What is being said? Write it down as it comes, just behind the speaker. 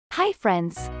Hi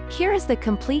friends, here is the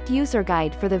complete user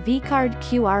guide for the vCard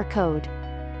QR code.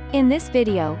 In this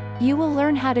video, you will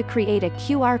learn how to create a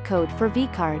QR code for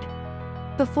vCard.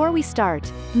 Before we start,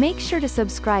 make sure to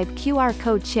subscribe QR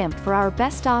Code Chimp for our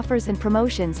best offers and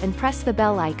promotions and press the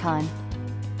bell icon.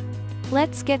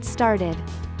 Let's get started.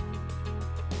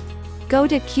 Go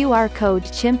to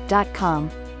QRCodeChimp.com.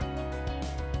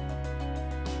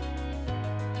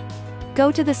 Go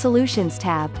to the Solutions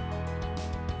tab.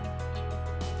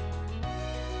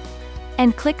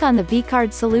 And click on the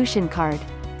vCard solution card.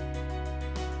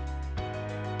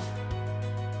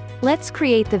 Let's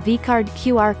create the vCard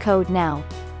QR code now.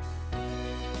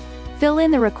 Fill in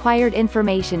the required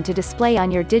information to display on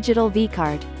your digital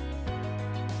vCard.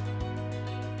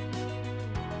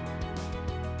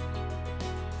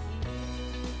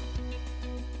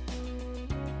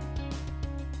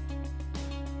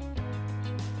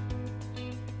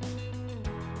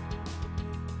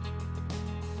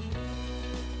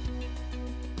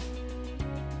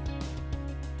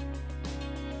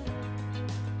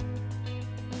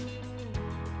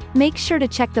 Make sure to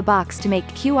check the box to make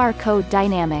QR code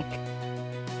dynamic.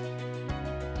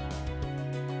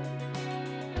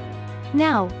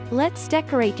 Now, let's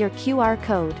decorate your QR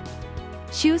code.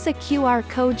 Choose a QR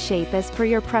code shape as per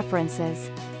your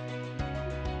preferences.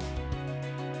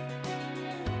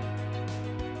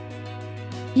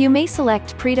 You may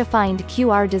select predefined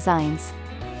QR designs.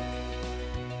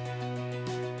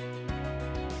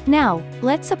 Now,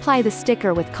 let's apply the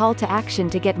sticker with call to action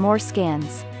to get more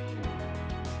scans.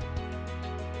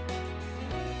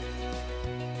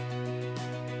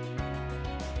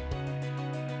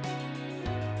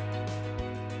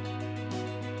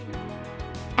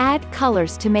 Add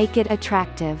colors to make it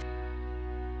attractive.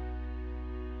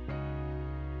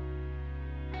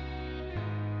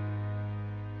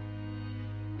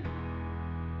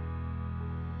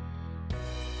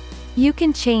 You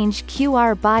can change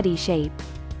QR body shape.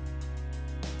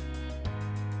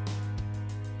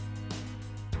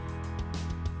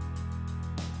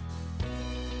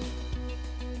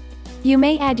 You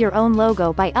may add your own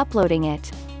logo by uploading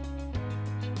it.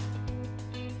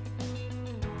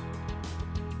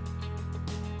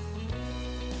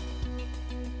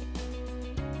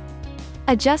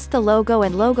 Adjust the logo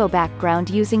and logo background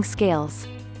using scales.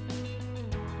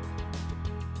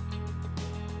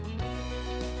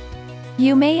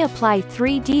 You may apply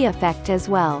 3D effect as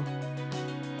well.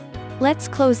 Let's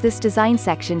close this design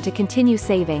section to continue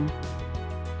saving.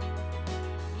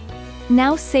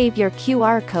 Now save your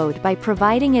QR code by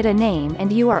providing it a name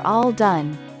and you are all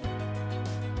done.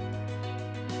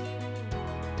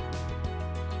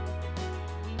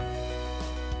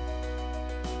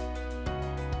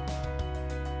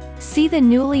 See the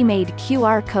newly made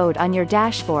QR code on your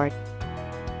dashboard.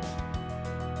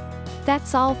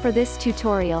 That's all for this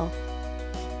tutorial.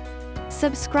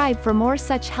 Subscribe for more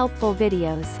such helpful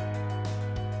videos.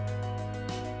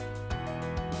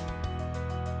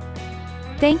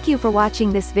 Thank you for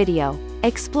watching this video.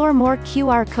 Explore more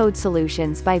QR code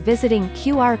solutions by visiting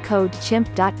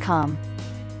QRCodeChimp.com.